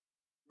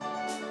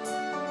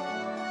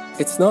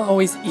It's not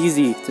always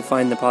easy to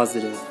find the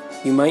positive.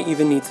 You might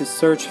even need to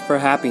search for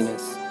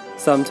happiness.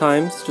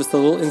 Sometimes, just a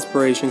little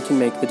inspiration can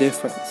make the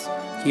difference.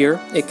 Here,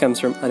 it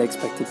comes from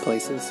unexpected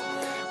places.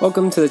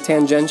 Welcome to the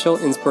Tangential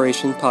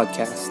Inspiration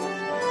Podcast.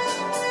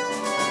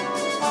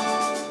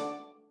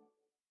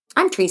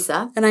 I'm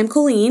Teresa. And I'm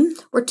Colleen.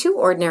 We're two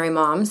ordinary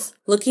moms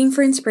looking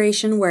for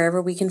inspiration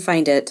wherever we can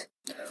find it.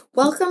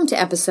 Welcome to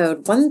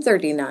episode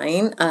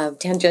 139 of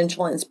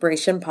Tangential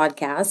Inspiration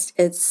Podcast.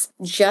 It's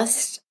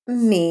just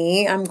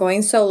me. I'm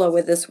going solo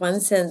with this one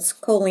since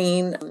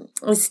Colleen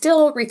is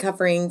still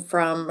recovering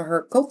from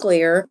her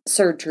cochlear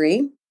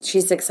surgery.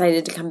 She's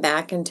excited to come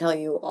back and tell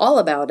you all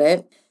about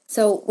it.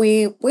 So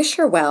we wish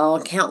her well.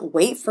 Can't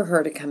wait for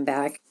her to come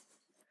back.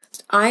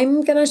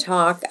 I'm going to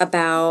talk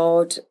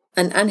about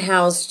an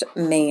unhoused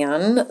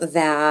man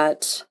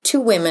that two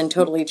women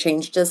totally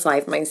changed his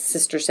life. My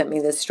sister sent me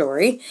this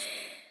story.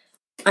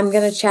 I'm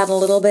going to chat a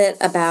little bit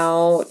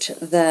about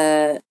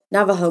the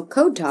Navajo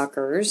Code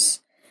Talkers,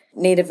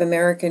 Native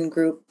American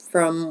group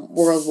from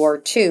World War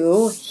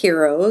II,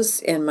 heroes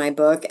in my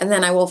book, and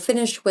then I will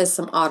finish with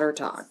some otter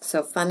talk.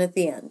 So fun at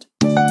the end.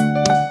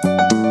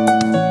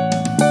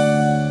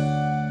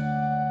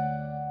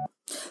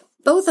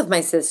 Both of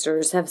my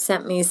sisters have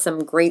sent me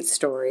some great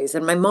stories,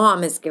 and my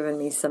mom has given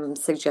me some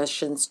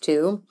suggestions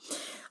too.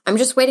 I'm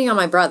just waiting on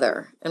my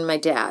brother and my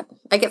dad.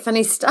 I get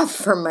funny stuff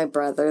from my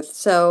brother,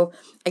 so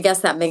I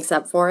guess that makes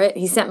up for it.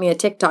 He sent me a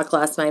TikTok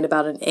last night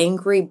about an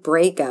angry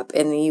breakup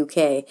in the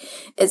UK.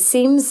 It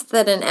seems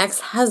that an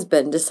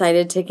ex-husband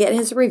decided to get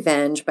his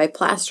revenge by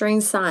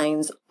plastering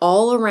signs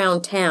all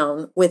around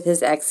town with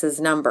his ex's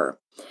number.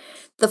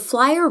 The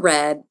flyer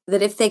read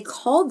that if they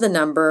called the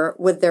number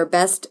with their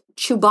best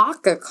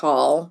Chewbacca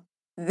call,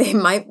 they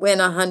might win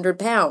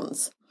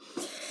 £100.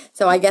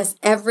 So I guess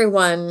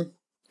everyone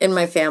in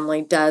my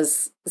family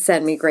does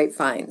send me great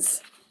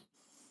finds.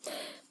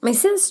 My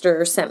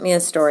sister sent me a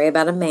story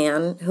about a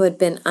man who had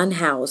been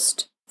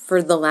unhoused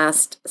for the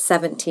last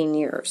 17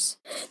 years.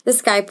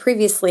 This guy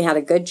previously had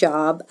a good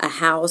job, a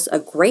house, a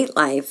great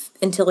life,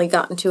 until he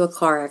got into a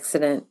car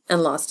accident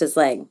and lost his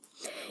leg.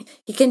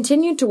 He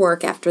continued to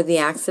work after the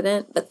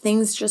accident, but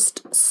things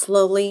just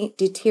slowly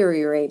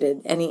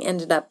deteriorated and he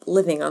ended up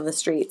living on the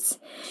streets.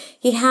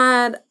 He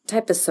had a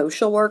type of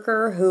social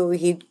worker who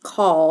he'd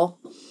call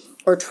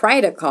or try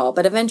to call,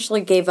 but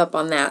eventually gave up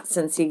on that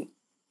since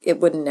it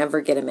would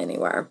never get him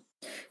anywhere.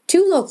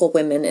 Two local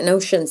women in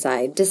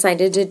Oceanside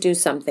decided to do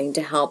something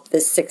to help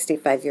this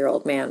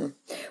 65-year-old man.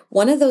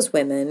 One of those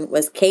women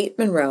was Kate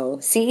Monroe,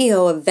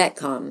 CEO of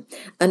VetCom,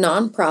 a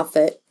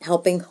nonprofit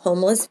helping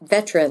homeless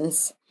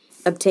veterans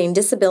obtain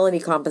disability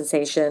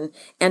compensation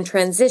and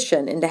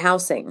transition into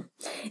housing.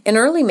 In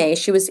early May,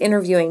 she was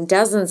interviewing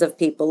dozens of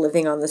people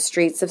living on the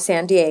streets of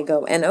San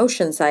Diego and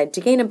Oceanside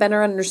to gain a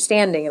better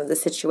understanding of the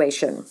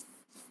situation.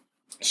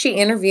 She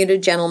interviewed a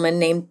gentleman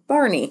named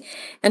Barney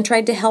and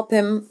tried to help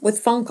him with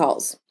phone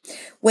calls.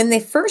 When they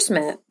first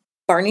met,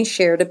 Barney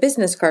shared a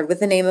business card with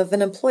the name of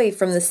an employee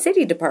from the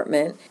city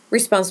department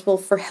responsible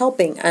for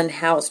helping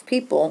unhoused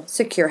people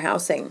secure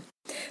housing.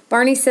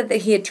 Barney said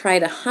that he had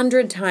tried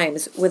 100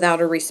 times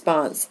without a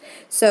response,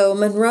 so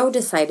Monroe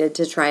decided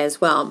to try as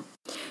well.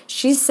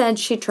 She said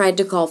she tried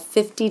to call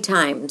 50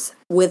 times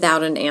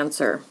without an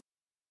answer.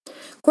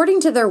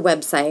 According to their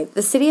website,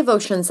 the city of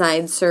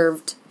Oceanside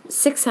served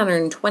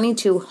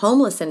 622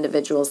 homeless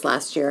individuals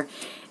last year,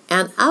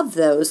 and of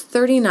those,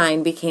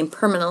 39 became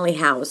permanently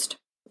housed.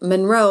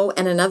 Monroe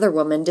and another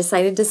woman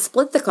decided to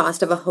split the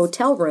cost of a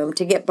hotel room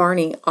to get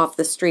Barney off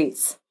the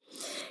streets.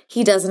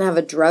 He doesn't have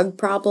a drug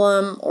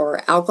problem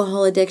or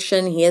alcohol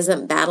addiction. He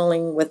isn't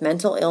battling with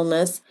mental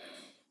illness.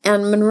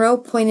 And Monroe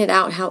pointed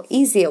out how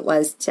easy it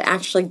was to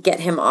actually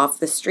get him off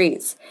the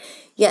streets,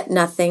 yet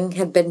nothing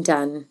had been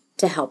done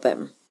to help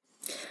him.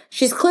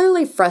 She's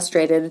clearly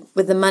frustrated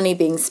with the money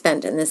being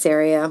spent in this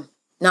area,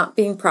 not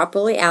being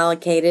properly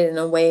allocated in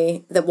a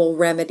way that will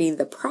remedy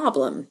the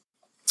problem.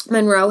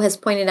 Monroe has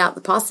pointed out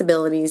the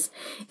possibilities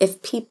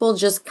if people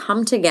just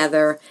come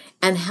together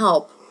and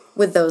help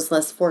with those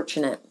less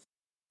fortunate.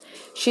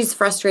 She's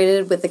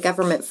frustrated with the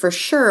government for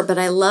sure, but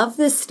I love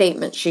this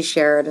statement she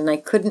shared, and I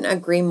couldn't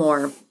agree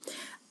more.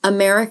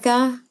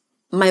 America,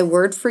 my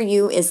word for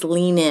you is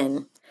lean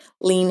in.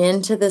 Lean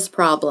into this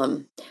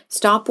problem.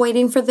 Stop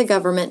waiting for the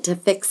government to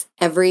fix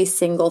every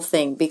single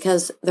thing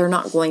because they're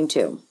not going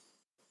to.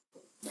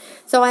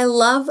 So I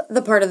love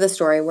the part of the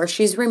story where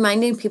she's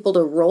reminding people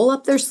to roll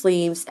up their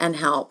sleeves and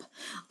help.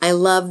 I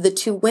love the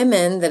two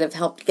women that have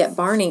helped get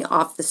Barney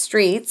off the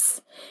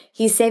streets.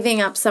 He's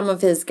saving up some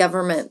of his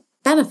government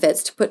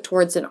benefits to put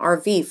towards an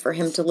RV for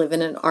him to live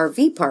in an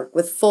RV park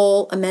with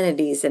full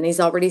amenities, and he's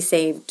already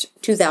saved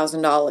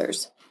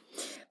 $2,000.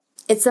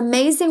 It's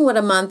amazing what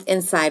a month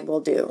inside will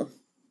do.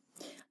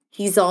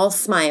 He's all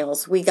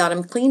smiles. We got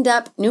him cleaned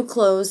up, new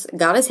clothes,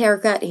 got his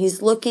haircut.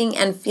 He's looking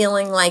and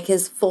feeling like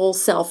his full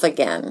self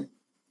again,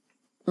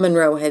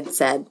 Monroe had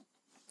said.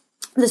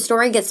 The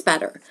story gets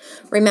better.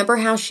 Remember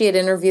how she had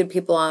interviewed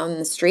people on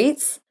the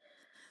streets?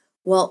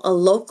 Well, a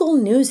local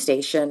news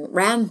station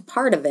ran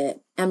part of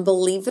it, and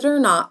believe it or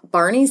not,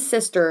 Barney's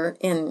sister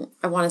in,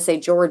 I want to say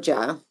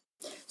Georgia,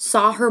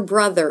 saw her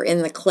brother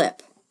in the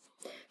clip.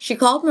 She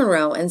called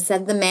Monroe and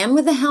said the man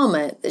with the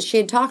helmet that she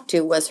had talked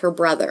to was her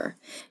brother.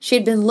 She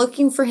had been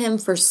looking for him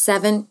for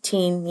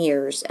 17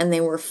 years, and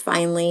they were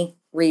finally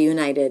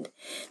reunited.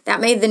 That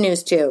made the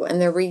news too,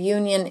 and their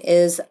reunion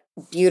is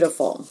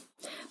beautiful.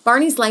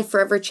 Barney's life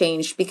forever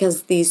changed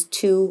because these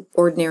two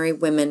ordinary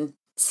women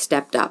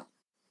stepped up.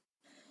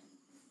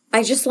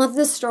 I just love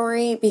this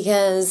story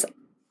because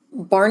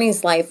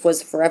Barney's life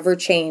was forever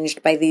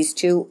changed by these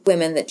two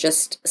women that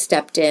just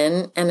stepped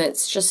in, and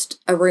it's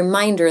just a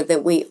reminder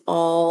that we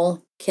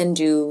all can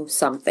do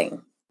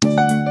something.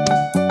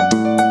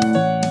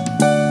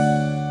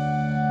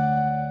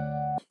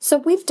 So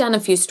we've done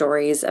a few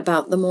stories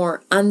about the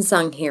more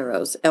unsung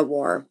heroes at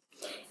war.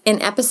 In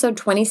episode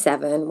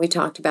 27, we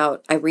talked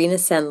about Irina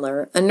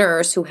Sendler, a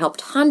nurse who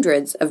helped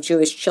hundreds of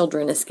Jewish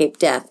children escape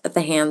death at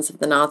the hands of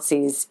the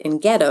Nazis in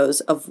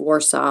ghettos of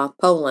Warsaw,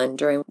 Poland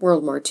during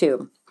World War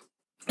II.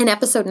 In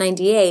episode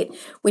 98,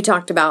 we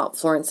talked about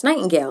Florence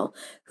Nightingale,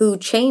 who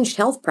changed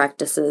health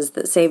practices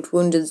that saved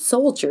wounded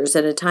soldiers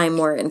at a time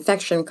where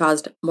infection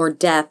caused more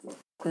death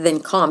than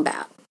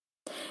combat.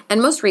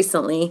 And most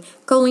recently,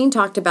 Colleen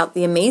talked about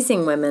the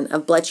amazing women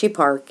of Bletchley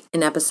Park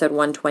in episode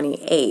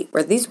 128,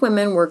 where these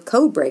women were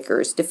code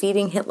breakers,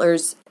 defeating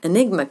Hitler's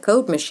Enigma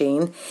code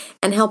machine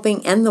and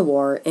helping end the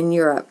war in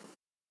Europe.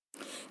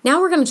 Now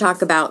we're going to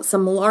talk about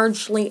some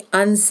largely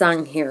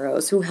unsung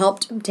heroes who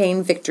helped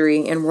obtain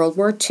victory in World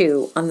War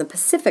II on the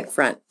Pacific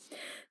Front,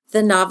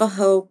 the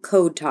Navajo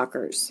Code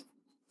Talkers.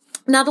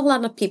 Not a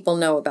lot of people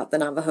know about the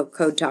Navajo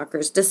Code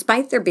Talkers,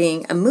 despite there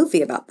being a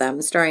movie about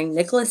them starring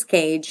Nicolas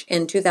Cage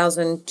in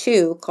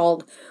 2002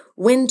 called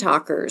Wind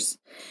Talkers.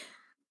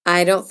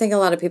 I don't think a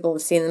lot of people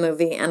have seen the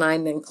movie, and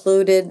I'm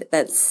included.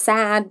 That's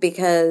sad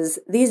because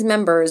these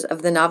members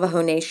of the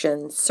Navajo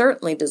Nation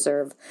certainly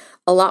deserve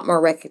a lot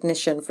more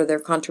recognition for their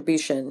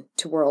contribution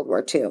to World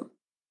War II.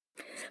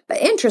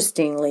 But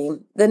interestingly,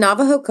 the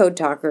Navajo Code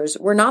Talkers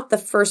were not the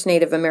first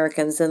Native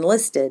Americans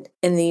enlisted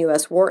in the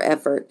U.S. war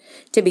effort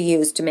to be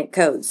used to make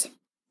codes.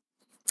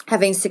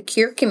 Having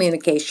secure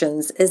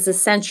communications is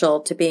essential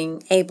to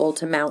being able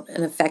to mount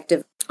an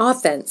effective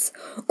offense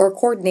or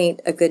coordinate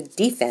a good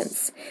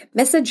defense.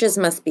 Messages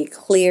must be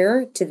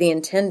clear to the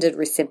intended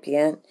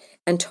recipient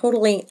and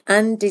totally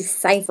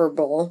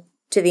undecipherable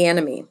to the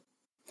enemy.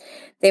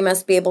 They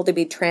must be able to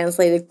be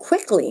translated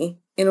quickly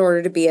in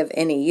order to be of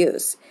any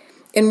use.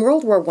 In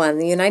World War I,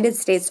 the United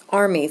States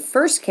Army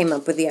first came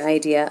up with the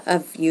idea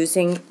of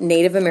using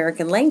Native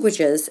American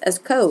languages as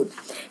code.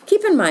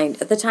 Keep in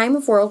mind, at the time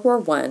of World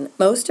War I,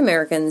 most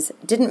Americans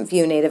didn't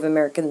view Native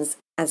Americans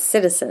as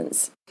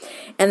citizens.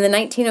 And the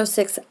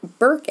 1906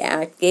 Burke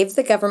Act gave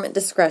the government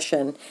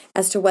discretion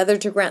as to whether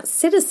to grant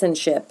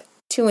citizenship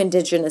to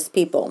indigenous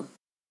people.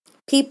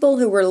 People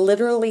who were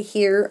literally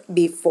here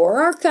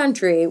before our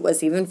country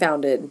was even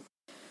founded.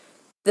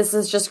 This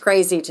is just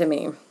crazy to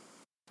me.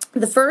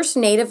 The first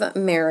Native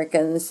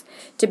Americans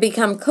to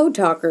become code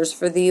talkers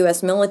for the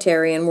U.S.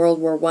 military in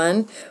World War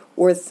I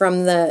were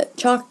from the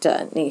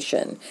Choctaw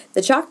Nation.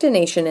 The Choctaw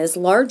Nation is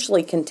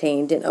largely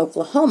contained in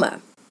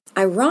Oklahoma.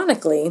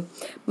 Ironically,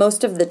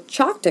 most of the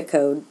Choctaw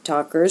code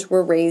talkers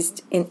were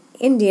raised in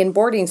Indian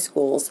boarding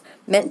schools,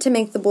 meant to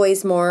make the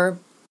boys more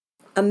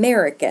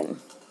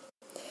American.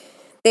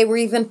 They were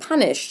even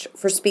punished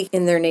for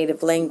speaking their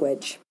native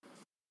language.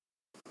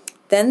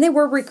 Then they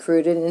were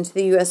recruited into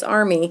the U.S.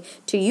 Army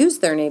to use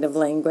their native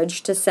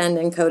language to send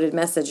encoded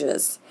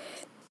messages.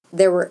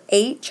 There were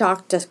 8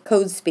 Choctaw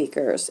code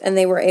speakers, and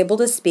they were able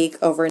to speak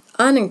over an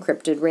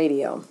unencrypted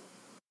radio,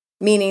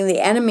 meaning the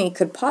enemy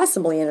could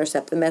possibly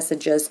intercept the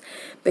messages,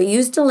 but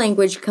used a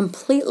language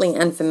completely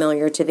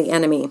unfamiliar to the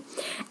enemy.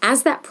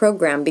 As that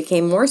program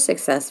became more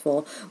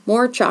successful,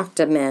 more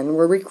Choctaw men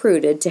were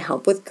recruited to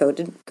help with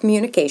coded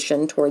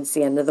communication towards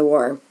the end of the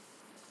war.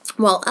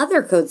 While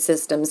other code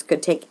systems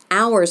could take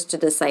hours to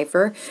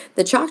decipher,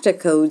 the Choctaw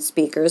code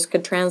speakers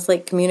could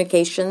translate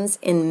communications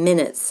in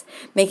minutes,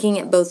 making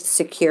it both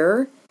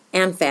secure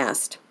and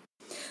fast.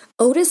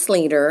 Otis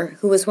Leader,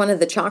 who was one of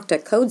the Choctaw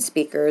code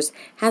speakers,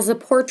 has a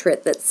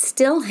portrait that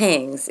still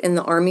hangs in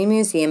the Army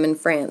Museum in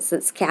France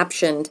that's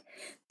captioned,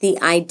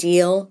 "The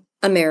Ideal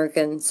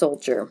American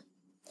Soldier."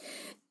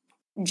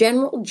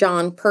 General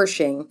John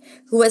Pershing,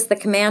 who was the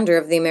commander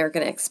of the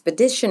American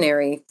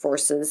Expeditionary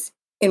Forces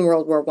in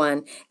World War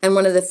I, and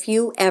one of the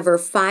few ever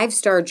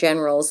 5-star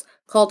generals,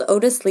 called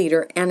Otis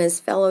Leader and his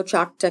fellow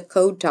Choctaw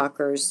code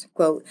talkers,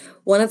 quote,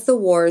 "one of the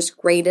war's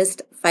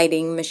greatest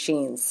fighting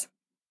machines."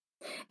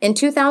 In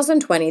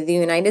 2020, the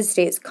United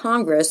States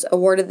Congress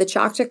awarded the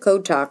Choctaw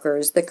Code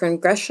Talkers the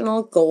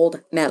Congressional Gold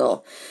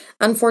Medal.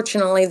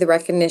 Unfortunately, the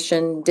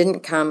recognition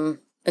didn't come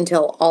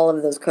until all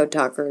of those code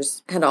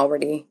talkers had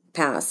already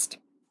passed.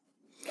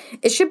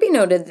 It should be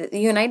noted that the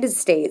United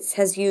States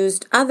has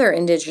used other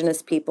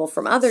indigenous people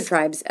from other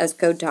tribes as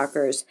code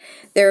talkers.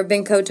 There have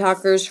been code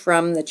talkers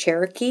from the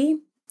Cherokee,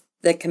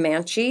 the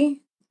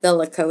Comanche, the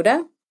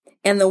Lakota,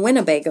 and the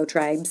Winnebago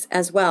tribes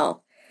as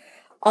well.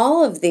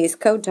 All of these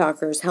code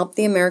talkers helped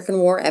the American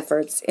war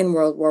efforts in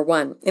World War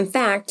I. In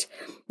fact,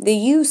 the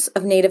use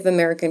of Native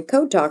American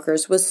code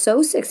talkers was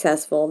so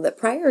successful that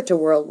prior to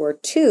World War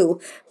II,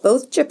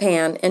 both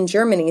Japan and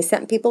Germany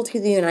sent people to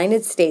the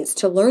United States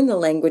to learn the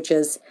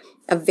languages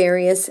of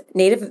various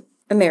Native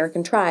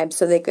American tribes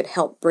so they could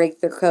help break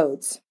their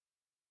codes.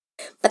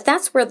 But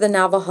that's where the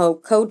Navajo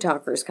code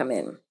talkers come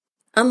in.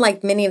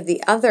 Unlike many of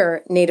the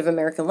other Native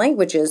American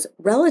languages,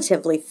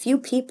 relatively few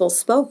people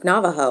spoke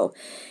Navajo,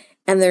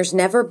 and there's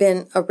never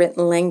been a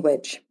written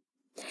language.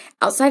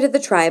 Outside of the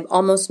tribe,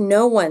 almost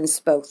no one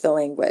spoke the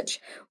language.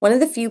 One of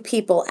the few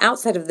people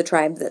outside of the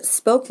tribe that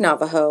spoke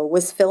Navajo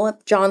was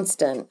Philip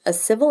Johnston, a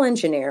civil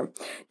engineer.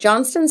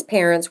 Johnston's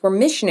parents were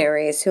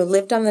missionaries who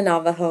lived on the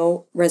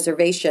Navajo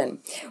reservation.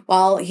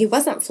 While he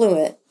wasn't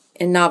fluent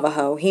in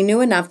Navajo, he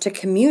knew enough to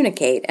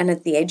communicate, and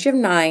at the age of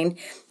 9,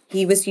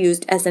 he was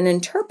used as an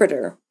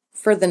interpreter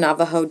for the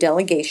Navajo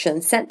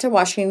delegation sent to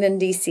Washington,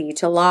 D.C.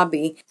 to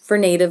lobby for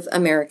Native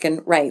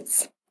American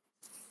rights.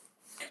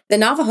 The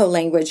Navajo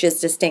language is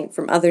distinct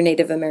from other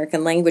Native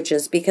American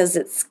languages because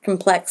it's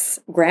complex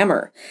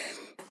grammar.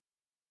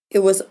 It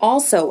was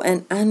also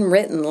an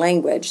unwritten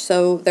language,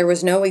 so there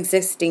was no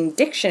existing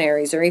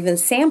dictionaries or even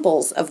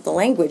samples of the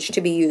language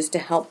to be used to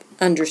help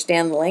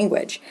understand the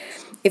language.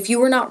 If you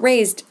were not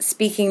raised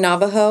speaking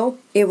Navajo,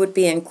 it would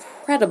be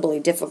incredibly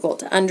difficult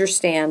to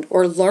understand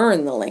or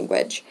learn the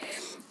language.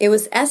 It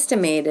was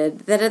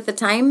estimated that at the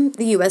time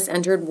the U.S.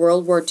 entered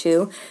World War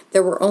II,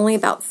 there were only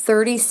about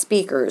 30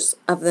 speakers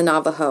of the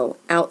Navajo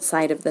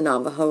outside of the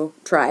Navajo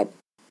tribe.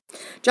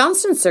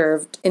 Johnston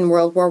served in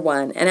World War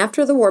I, and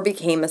after the war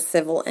became a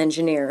civil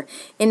engineer.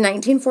 In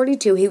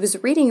 1942, he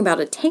was reading about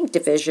a tank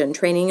division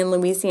training in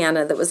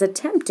Louisiana that was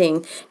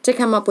attempting to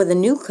come up with a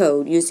new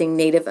code using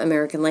Native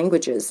American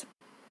languages.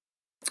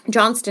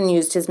 Johnston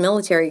used his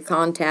military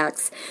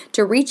contacts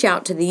to reach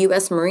out to the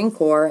U.S. Marine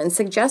Corps and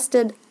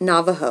suggested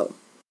Navajo.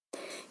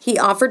 He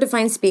offered to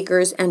find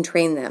speakers and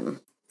train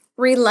them.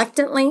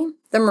 Reluctantly,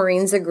 the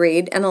Marines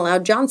agreed and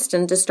allowed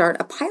Johnston to start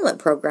a pilot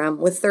program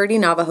with 30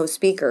 Navajo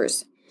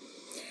speakers.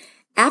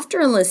 After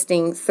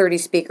enlisting 30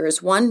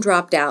 speakers, one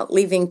dropped out,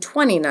 leaving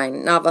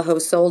 29 Navajo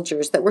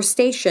soldiers that were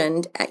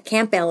stationed at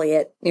Camp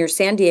Elliott near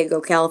San Diego,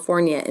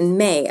 California in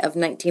May of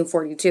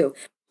 1942.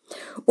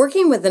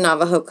 Working with the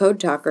Navajo code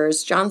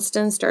talkers,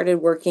 Johnston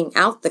started working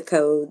out the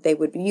code they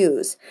would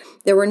use.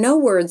 There were no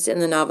words in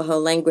the Navajo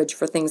language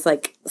for things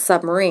like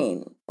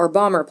submarine or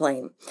bomber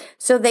plane,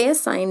 so they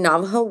assigned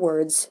Navajo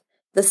words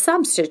the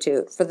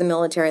substitute for the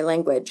military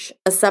language.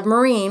 A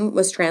submarine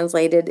was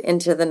translated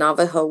into the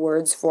Navajo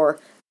words for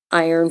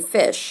iron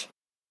fish,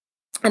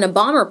 and a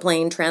bomber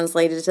plane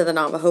translated to the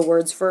Navajo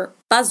words for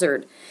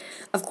buzzard.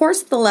 Of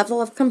course, the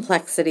level of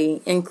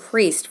complexity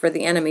increased for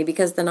the enemy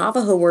because the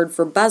Navajo word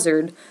for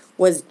buzzard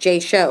was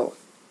jay-show.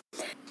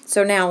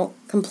 So now,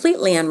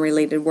 completely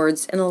unrelated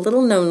words in a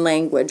little-known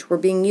language were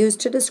being used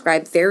to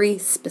describe very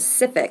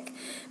specific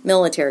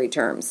military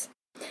terms.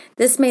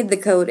 This made the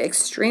code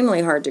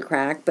extremely hard to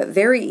crack, but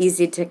very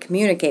easy to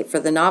communicate for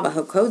the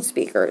Navajo code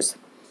speakers.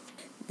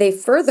 They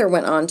further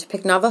went on to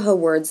pick Navajo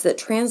words that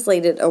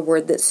translated a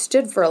word that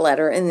stood for a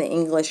letter in the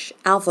English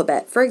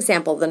alphabet. For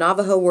example, the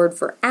Navajo word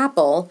for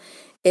apple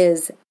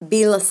is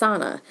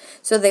bilasana.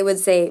 So they would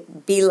say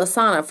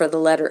bilasana for the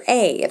letter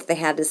A if they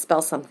had to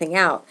spell something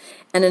out.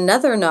 And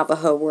another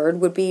Navajo word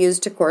would be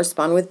used to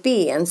correspond with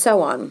B, and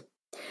so on.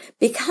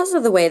 Because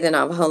of the way the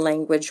Navajo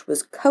language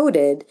was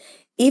coded,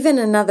 even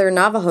another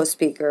Navajo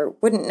speaker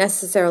wouldn't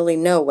necessarily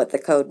know what the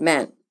code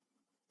meant.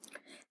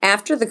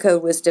 After the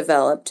code was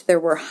developed, there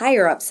were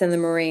higher-ups in the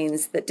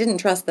Marines that didn't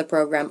trust the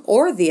program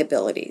or the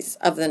abilities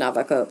of the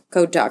Navajo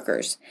code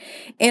talkers.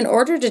 In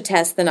order to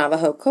test the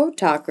Navajo code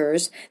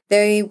talkers,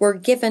 they were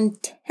given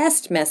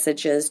test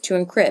messages to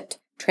encrypt,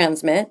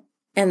 transmit,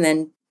 and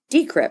then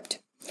decrypt.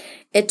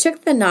 It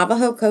took the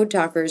Navajo code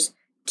talkers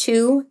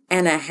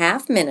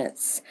 2.5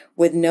 minutes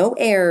with no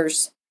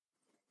errors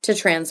to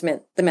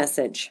transmit the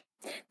message.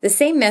 The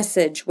same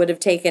message would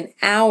have taken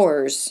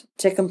hours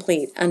to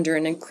complete under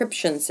an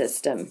encryption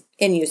system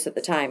in use at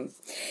the time.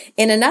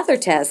 In another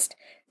test,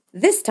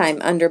 this time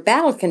under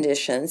battle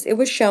conditions, it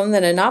was shown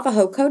that a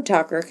Navajo code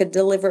talker could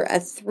deliver a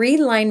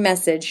 3-line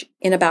message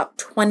in about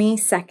 20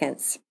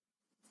 seconds,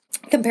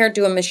 compared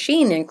to a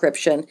machine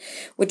encryption,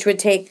 which would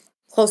take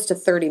close to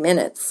 30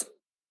 minutes.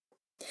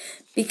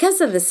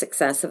 Because of the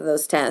success of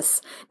those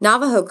tests,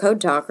 Navajo code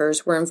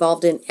talkers were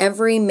involved in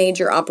every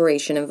major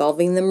operation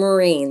involving the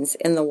Marines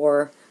in the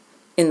war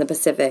in the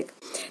Pacific.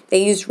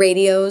 They used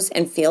radios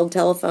and field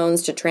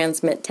telephones to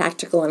transmit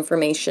tactical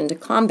information to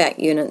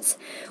combat units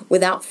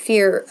without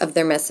fear of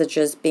their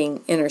messages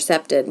being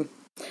intercepted.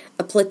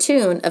 A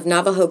platoon of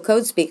Navajo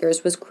code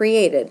speakers was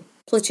created,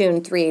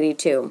 Platoon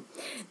 382.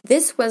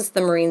 This was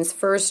the Marines'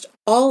 first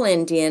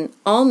all-Indian,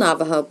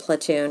 all-Navajo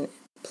platoon,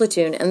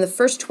 and the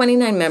first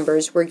 29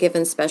 members were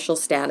given special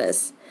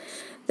status.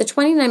 The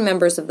 29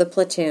 members of the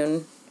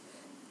platoon,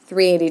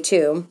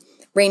 382,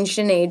 ranged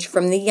in age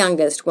from the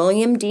youngest,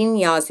 William Dean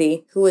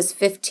Yazzie, who was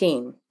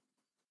 15.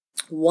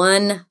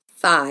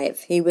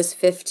 1-5, he was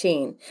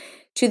 15.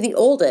 to the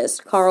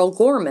oldest, Carl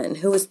Gorman,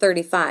 who was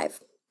 35.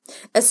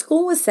 A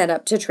school was set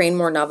up to train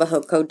more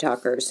Navajo code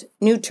talkers.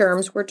 New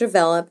terms were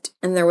developed,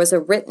 and there was a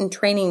written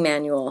training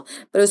manual,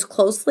 but it was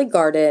closely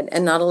guarded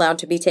and not allowed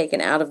to be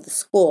taken out of the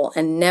school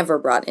and never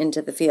brought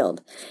into the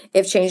field.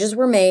 If changes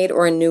were made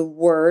or a new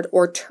word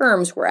or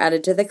terms were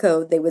added to the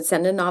code, they would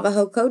send a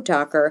Navajo code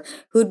talker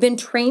who had been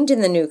trained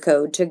in the new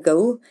code to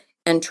go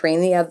and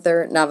train the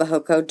other Navajo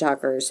code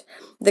talkers.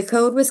 The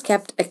code was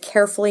kept a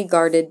carefully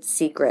guarded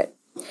secret.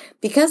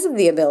 Because of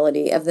the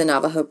ability of the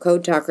Navajo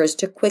code talkers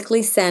to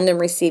quickly send and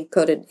receive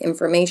coded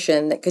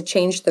information that could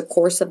change the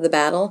course of the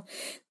battle,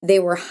 they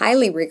were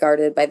highly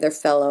regarded by their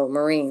fellow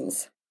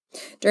Marines.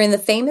 During the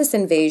famous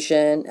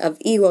invasion of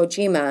Iwo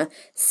Jima,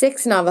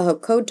 6 Navajo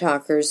code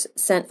talkers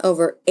sent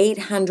over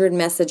 800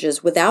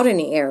 messages without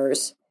any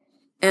errors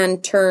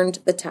and turned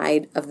the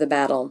tide of the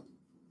battle.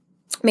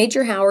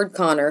 Major Howard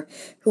Connor,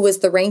 who was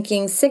the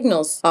ranking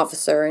signals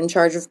officer in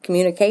charge of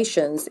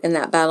communications in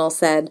that battle,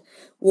 said,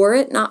 "Were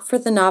it not for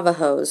the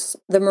Navajos,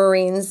 the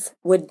Marines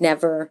would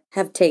never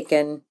have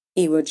taken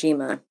Iwo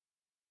Jima."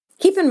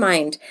 Keep in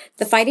mind,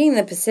 the fighting in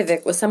the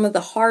Pacific was some of the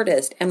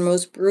hardest and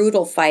most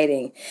brutal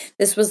fighting.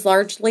 This was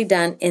largely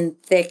done in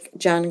thick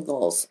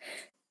jungles,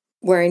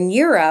 where in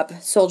Europe,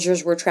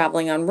 soldiers were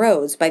traveling on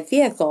roads by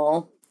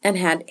vehicle and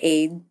had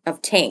aid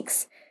of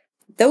tanks.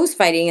 Those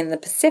fighting in the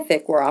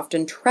Pacific were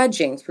often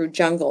trudging through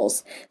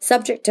jungles,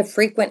 subject to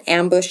frequent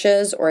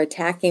ambushes or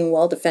attacking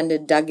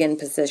well-defended dug-in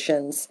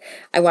positions.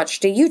 I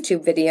watched a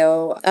YouTube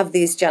video of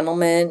these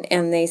gentlemen,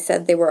 and they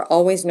said they were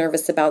always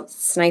nervous about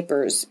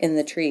snipers in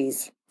the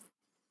trees.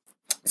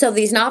 So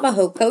these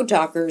Navajo code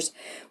talkers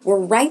were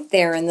right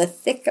there in the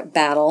thick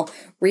battle,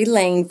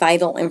 relaying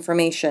vital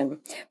information.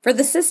 For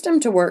the system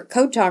to work,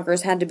 code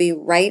talkers had to be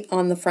right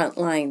on the front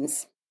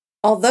lines.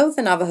 Although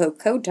the Navajo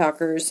code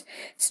talkers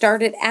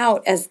started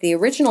out as the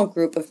original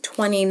group of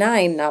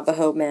 29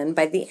 Navajo men,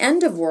 by the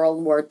end of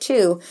World War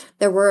II,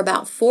 there were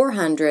about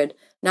 400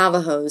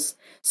 Navajos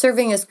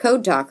serving as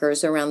code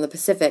talkers around the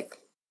Pacific.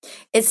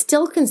 It's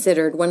still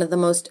considered one of the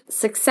most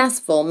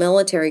successful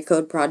military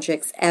code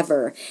projects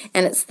ever,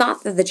 and it's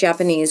thought that the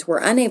Japanese were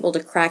unable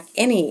to crack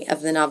any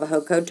of the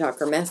Navajo code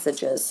talker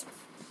messages.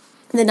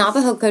 The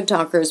Navajo Code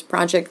Talkers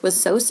project was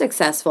so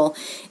successful,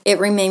 it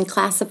remained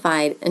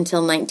classified until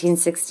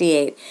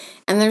 1968,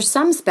 and there's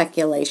some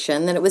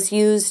speculation that it was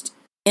used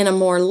in a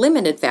more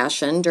limited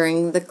fashion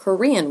during the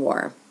Korean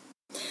War.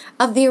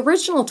 Of the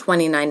original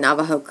 29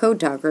 Navajo Code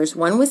Talkers,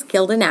 1 was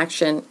killed in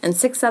action, and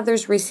 6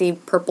 others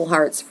received Purple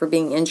Hearts for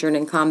being injured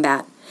in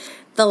combat.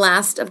 The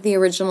last of the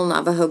original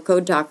Navajo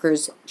Code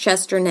Talkers,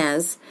 Chester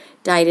Nez,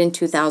 died in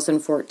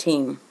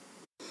 2014.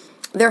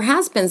 There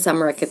has been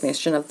some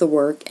recognition of the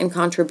work and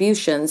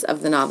contributions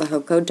of the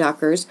Navajo Code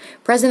Talkers.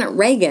 President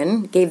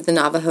Reagan gave the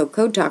Navajo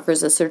Code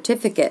Talkers a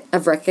certificate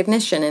of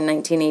recognition in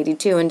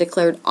 1982 and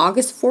declared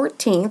August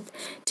 14th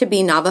to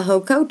be Navajo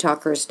Code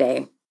Talkers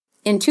Day.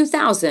 In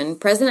 2000,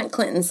 President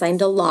Clinton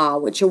signed a law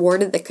which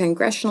awarded the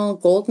Congressional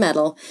Gold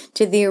Medal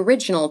to the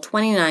original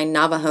 29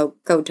 Navajo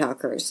Code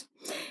Talkers.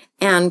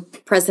 And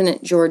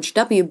President George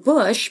W.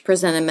 Bush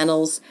presented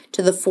medals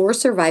to the 4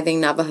 surviving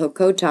Navajo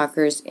Code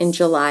Talkers in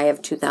July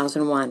of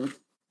 2001.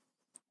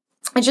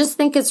 I just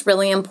think it's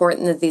really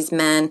important that these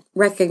men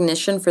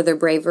recognition for their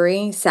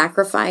bravery,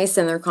 sacrifice,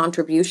 and their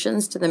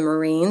contributions to the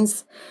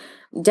Marines.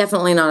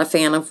 Definitely not a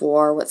fan of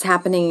war. What's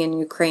happening in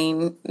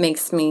Ukraine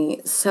makes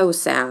me so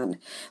sad.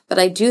 But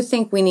I do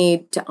think we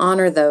need to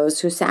honor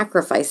those who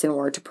sacrifice in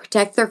war to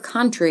protect their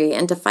country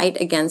and to fight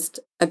against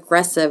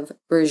aggressive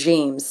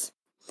regimes.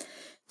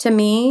 To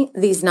me,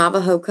 these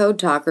Navajo Code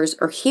Talkers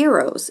are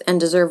heroes and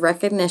deserve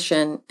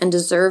recognition and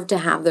deserve to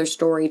have their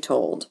story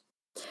told.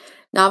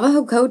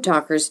 Navajo Code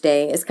Talkers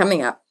Day is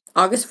coming up,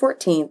 August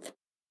 14th,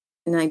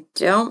 and I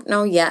don't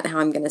know yet how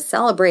I'm going to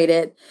celebrate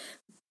it,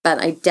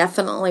 but I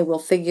definitely will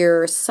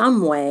figure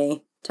some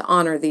way to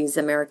honor these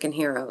American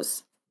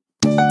heroes.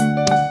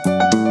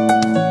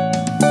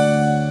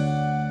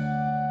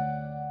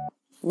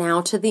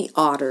 Now to the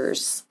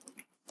otters.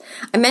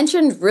 I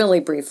mentioned really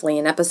briefly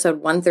in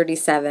episode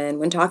 137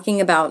 when talking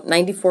about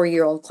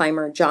 94-year-old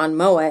climber John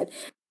Mowat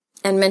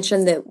and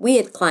mentioned that we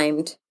had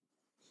climbed,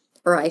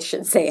 or I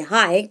should say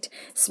hiked,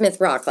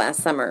 Smith Rock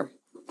last summer.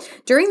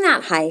 During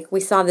that hike, we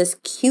saw this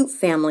cute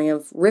family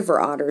of river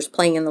otters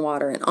playing in the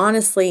water, and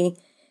honestly,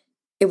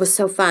 it was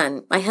so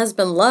fun. My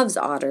husband loves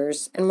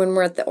otters, and when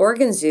we're at the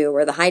Oregon Zoo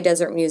or the High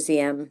Desert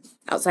Museum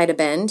outside of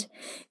Bend,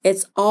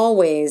 it's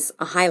always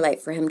a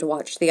highlight for him to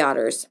watch the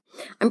otters.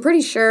 I'm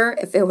pretty sure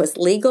if it was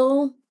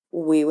legal,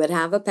 we would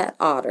have a pet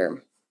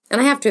otter.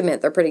 And I have to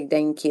admit, they're pretty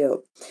dang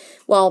cute.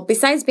 Well,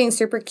 besides being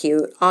super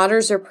cute,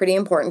 otters are pretty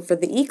important for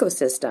the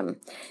ecosystem.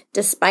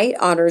 Despite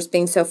otters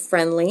being so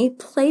friendly,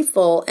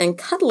 playful, and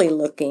cuddly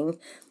looking,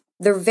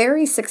 they're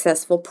very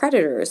successful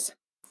predators.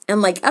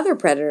 And like other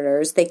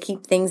predators, they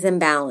keep things in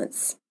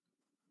balance.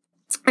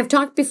 I've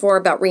talked before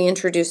about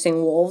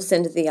reintroducing wolves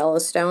into the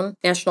Yellowstone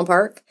National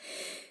Park.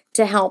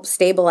 To help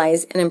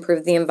stabilize and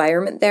improve the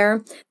environment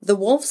there, the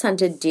wolves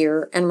hunted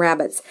deer and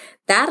rabbits.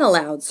 That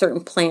allowed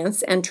certain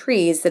plants and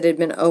trees that had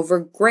been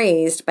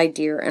overgrazed by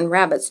deer and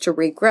rabbits to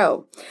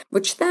regrow,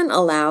 which then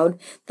allowed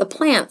the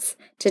plants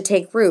to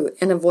take root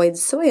and avoid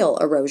soil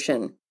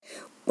erosion,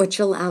 which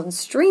allowed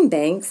stream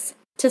banks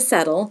to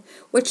settle,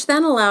 which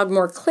then allowed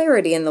more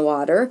clarity in the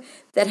water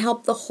that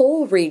helped the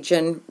whole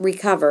region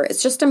recover.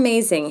 It's just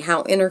amazing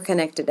how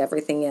interconnected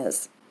everything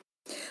is.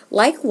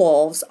 Like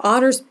wolves,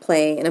 otters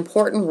play an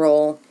important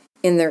role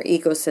in their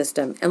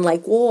ecosystem. And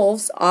like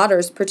wolves,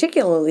 otters,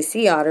 particularly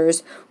sea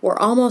otters,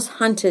 were almost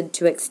hunted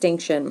to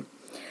extinction.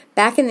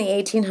 Back in the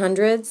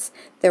 1800s,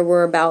 there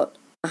were about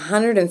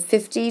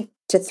 150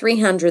 to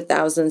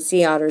 300,000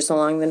 sea otters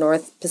along the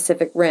North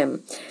Pacific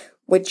Rim,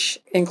 which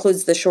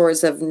includes the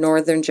shores of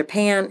northern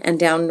Japan and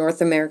down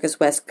North America's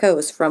west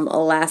coast, from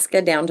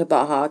Alaska down to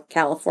Baja,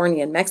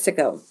 California, and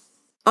Mexico.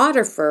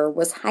 Otter fur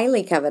was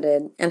highly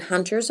coveted, and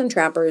hunters and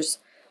trappers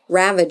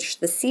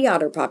ravaged the sea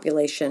otter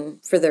population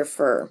for their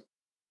fur.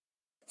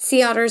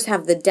 Sea otters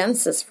have the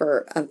densest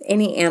fur of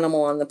any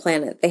animal on the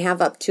planet. They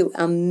have up to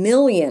 1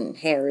 million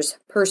hairs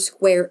per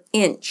square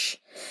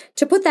inch.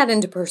 To put that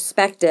into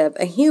perspective,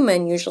 a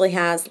human usually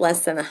has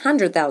less than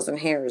 100,000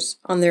 hairs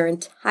on their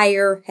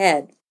entire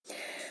head,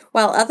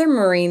 while other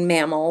marine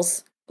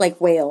mammals, like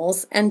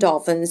whales and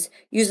dolphins,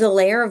 use a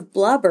layer of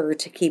blubber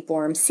to keep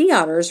warm. Sea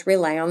otters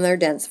rely on their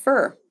dense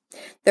fur.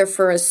 Their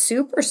fur is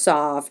super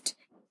soft,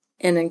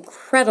 an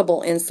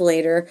incredible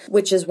insulator,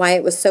 which is why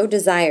it was so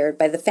desired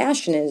by the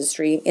fashion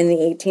industry in the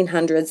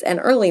 1800s and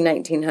early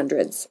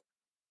 1900s.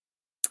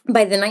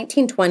 By the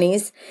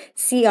 1920s,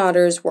 sea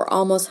otters were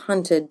almost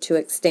hunted to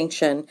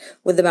extinction,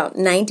 with about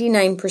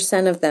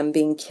 99% of them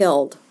being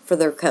killed for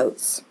their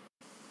coats.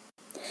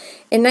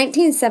 In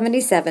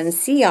 1977,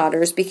 sea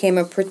otters became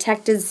a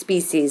protected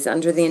species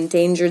under the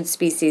Endangered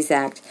Species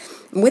Act.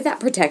 With that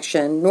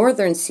protection,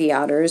 northern sea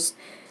otters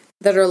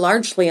that are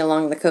largely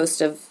along the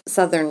coast of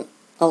southern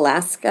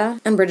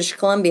Alaska and British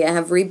Columbia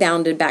have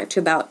rebounded back to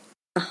about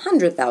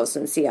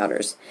 100,000 sea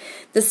otters.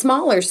 The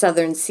smaller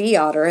southern sea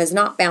otter has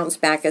not bounced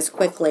back as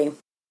quickly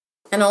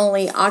and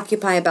only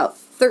occupy about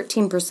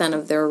 13%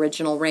 of their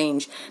original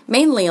range,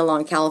 mainly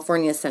along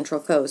California's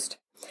central coast.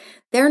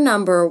 Their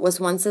number was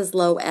once as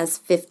low as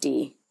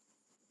 50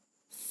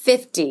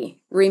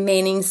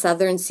 remaining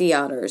southern sea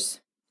otters.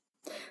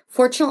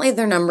 Fortunately,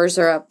 their numbers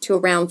are up to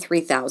around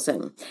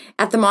 3,000.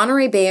 At the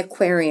Monterey Bay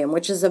Aquarium,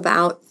 which is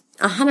about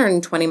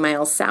 120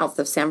 miles south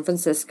of San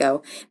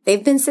Francisco,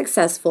 they've been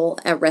successful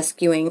at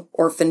rescuing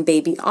orphan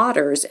baby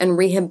otters and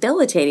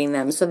rehabilitating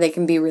them so they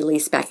can be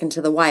released back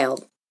into the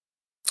wild.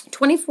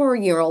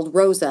 24-year-old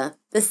Rosa,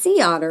 the sea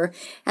otter,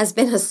 has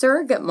been a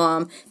surrogate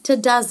mom to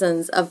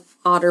dozens of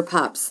otter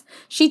pups.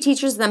 She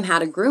teaches them how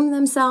to groom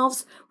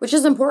themselves, which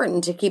is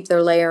important to keep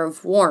their layer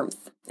of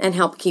warmth and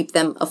help keep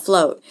them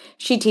afloat.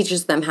 She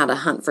teaches them how to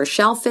hunt for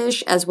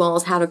shellfish, as well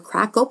as how to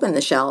crack open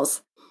the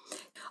shells.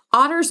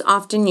 Otters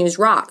often use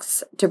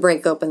rocks to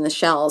break open the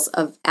shells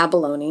of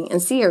abalone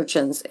and sea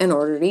urchins in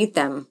order to eat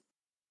them.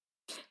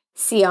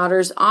 Sea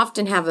otters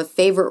often have a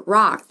favorite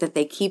rock that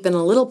they keep in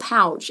a little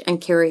pouch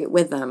and carry it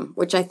with them,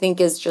 which I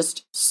think is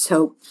just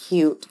so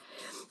cute.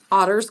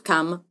 Otters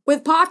come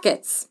with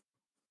pockets.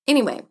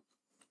 Anyway,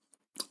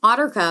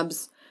 otter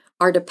cubs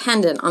are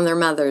dependent on their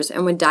mothers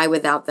and would die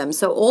without them.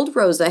 So old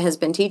Rosa has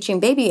been teaching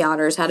baby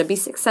otters how to be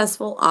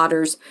successful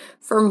otters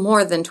for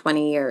more than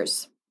 20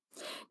 years.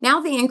 Now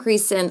the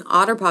increase in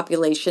otter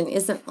population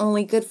isn't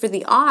only good for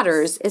the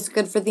otters, it's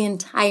good for the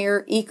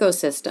entire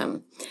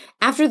ecosystem.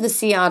 After the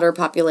sea otter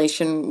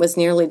population was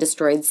nearly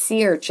destroyed,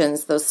 sea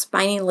urchins, those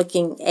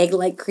spiny-looking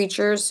egg-like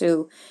creatures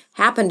who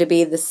happen to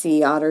be the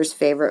sea otter's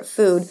favorite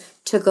food,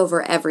 took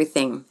over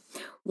everything.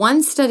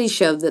 One study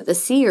showed that the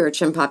sea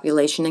urchin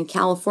population in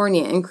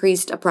California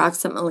increased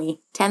approximately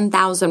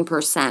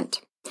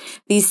 10,000%.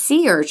 These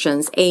sea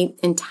urchins ate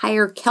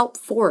entire kelp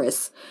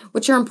forests,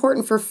 which are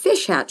important for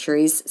fish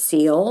hatcheries,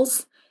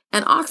 seals,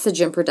 and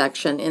oxygen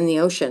production in the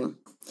ocean.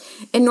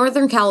 In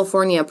Northern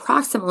California,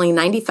 approximately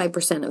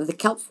 95% of the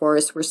kelp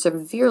forests were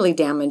severely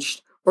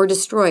damaged or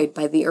destroyed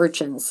by the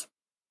urchins.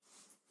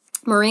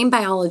 Marine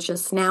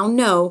biologists now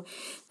know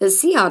that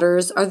sea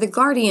otters are the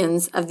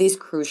guardians of these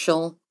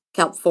crucial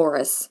kelp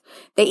forests.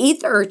 They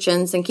eat the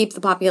urchins and keep the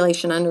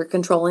population under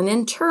control, and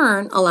in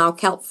turn allow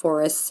kelp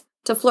forests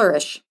to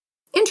flourish.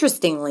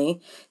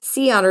 Interestingly,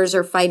 sea otters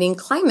are fighting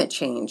climate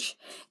change.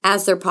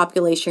 As their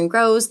population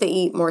grows, they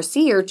eat more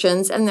sea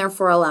urchins and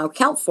therefore allow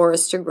kelp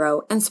forests to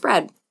grow and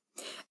spread.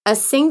 A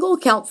single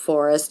kelp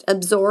forest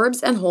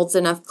absorbs and holds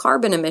enough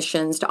carbon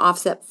emissions to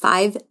offset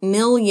 5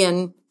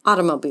 million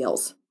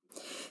automobiles.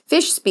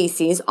 Fish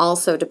species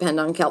also depend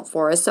on kelp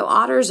forests, so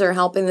otters are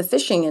helping the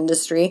fishing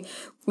industry,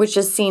 which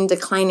has seen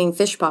declining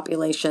fish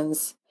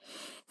populations.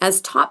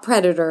 As top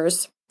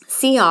predators,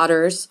 sea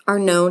otters are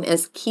known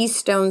as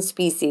keystone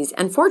species,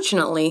 and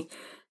fortunately,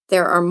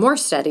 there are more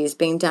studies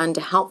being done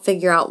to help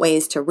figure out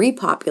ways to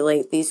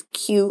repopulate these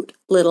cute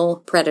little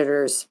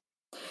predators.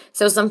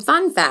 So some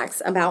fun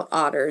facts about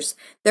otters.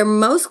 They're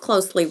most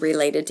closely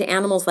related to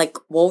animals like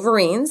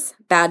wolverines,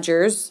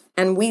 badgers,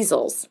 and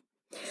weasels.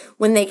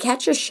 When they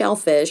catch a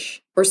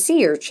shellfish or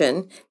sea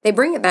urchin, they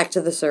bring it back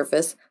to the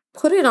surface,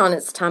 put it on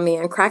its tummy,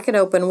 and crack it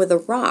open with a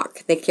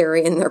rock they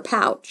carry in their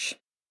pouch.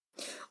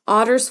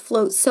 Otters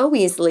float so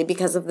easily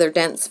because of their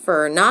dense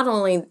fur. Not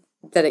only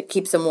that it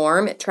keeps them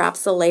warm, it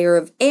traps a layer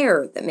of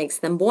air that makes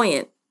them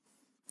buoyant.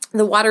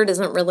 The water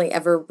doesn't really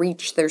ever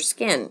reach their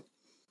skin.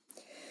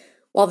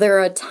 While there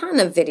are a ton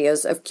of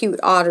videos of cute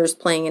otters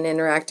playing and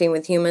interacting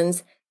with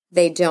humans,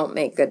 they don't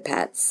make good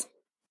pets.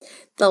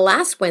 The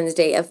last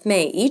Wednesday of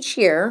May each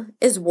year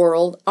is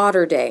World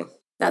Otter Day.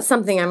 That's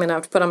something I'm going to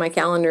have to put on my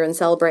calendar and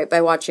celebrate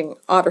by watching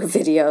otter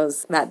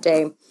videos that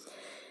day.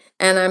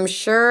 And I'm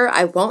sure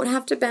I won't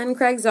have to bend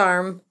Craig's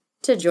arm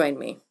to join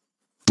me.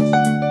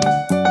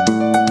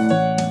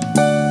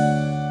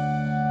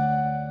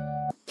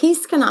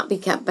 Peace cannot be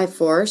kept by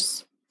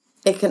force.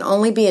 It can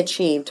only be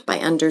achieved by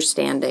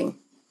understanding.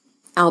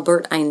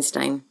 Albert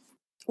Einstein.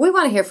 We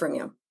want to hear from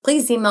you.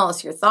 Please email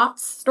us your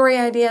thoughts, story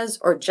ideas,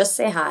 or just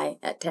say hi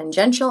at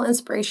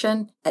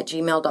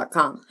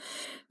tangentialinspiration@gmail.com.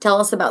 Tell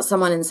us about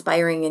someone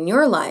inspiring in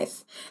your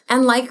life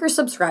and like or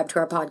subscribe to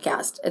our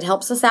podcast. It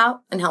helps us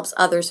out and helps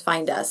others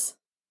find us.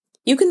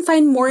 You can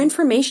find more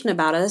information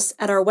about us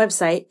at our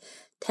website,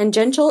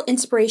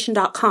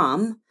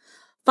 tangentialinspiration.com.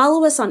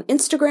 Follow us on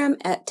Instagram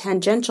at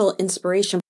tangentialinspiration